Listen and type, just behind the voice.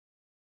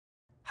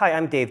Hi,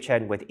 I'm Dave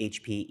Chen with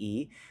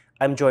HPE.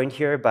 I'm joined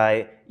here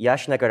by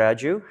Yash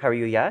Nagaraju. How are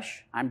you,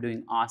 Yash? I'm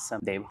doing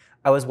awesome, Dave.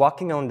 I was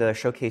walking on the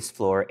showcase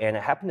floor and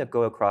I happened to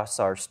go across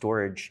our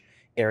storage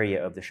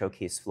area of the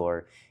showcase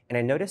floor, and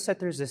I noticed that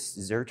there's this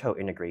Zerto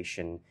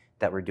integration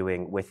that we're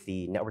doing with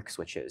the network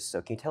switches.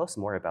 So can you tell us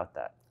more about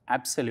that?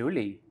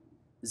 Absolutely.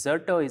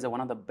 Zerto is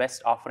one of the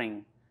best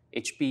offering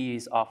HPE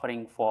is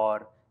offering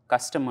for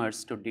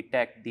customers to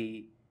detect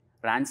the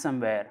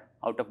ransomware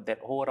out of their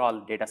overall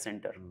data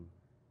center.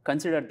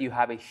 Consider you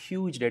have a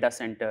huge data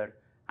center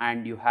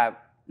and you have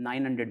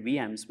 900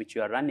 VMs which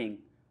you are running,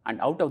 and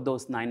out of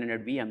those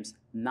 900 VMs,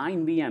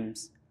 9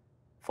 VMs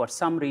for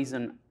some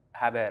reason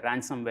have a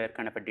ransomware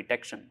kind of a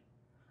detection.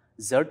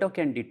 Zerto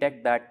can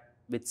detect that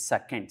with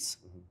seconds.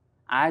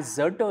 As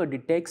Zerto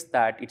detects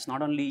that, it's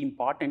not only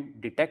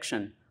important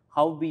detection,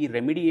 how we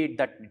remediate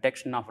that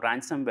detection of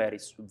ransomware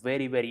is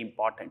very, very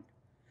important.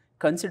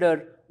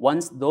 Consider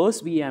once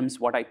those VMs,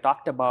 what I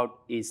talked about,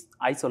 is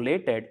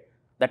isolated,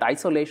 that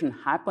isolation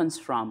happens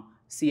from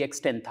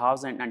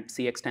CX10000 and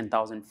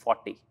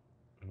CX10040.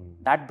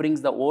 That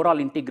brings the overall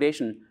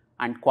integration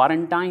and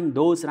quarantine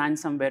those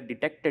ransomware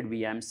detected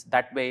VMs.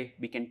 That way,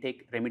 we can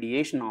take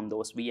remediation on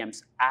those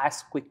VMs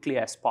as quickly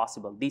as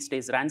possible. These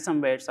days,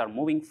 ransomwares are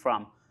moving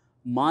from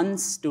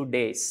months to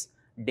days,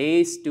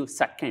 days to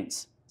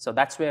seconds. So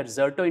that's where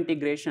Zerto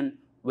integration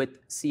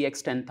with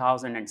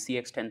CX10000 and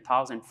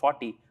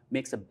CX10040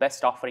 makes the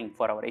best offering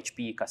for our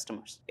HPE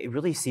customers. It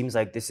really seems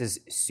like this is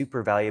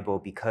super valuable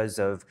because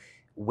of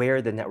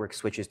where the network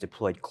switch is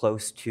deployed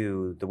close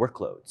to the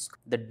workloads.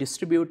 The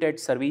distributed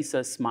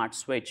services smart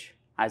switch,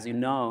 as you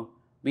know,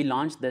 we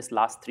launched this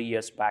last 3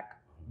 years back.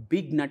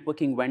 Big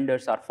networking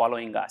vendors are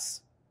following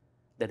us.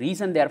 The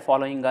reason they are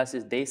following us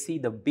is they see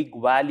the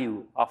big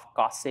value of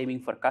cost saving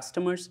for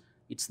customers.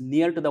 It's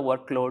near to the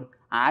workload.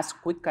 As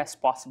quick as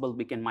possible,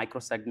 we can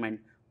microsegment,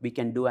 we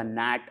can do a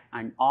NAT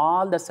and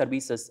all the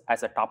services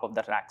as a top of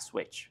the rack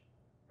switch,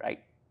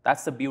 right?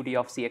 That's the beauty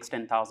of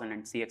CX10000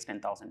 and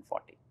CX10040.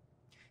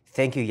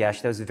 Thank you,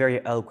 Yash. That was very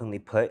eloquently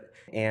put.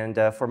 And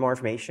for more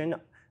information,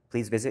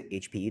 please visit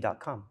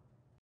hpe.com.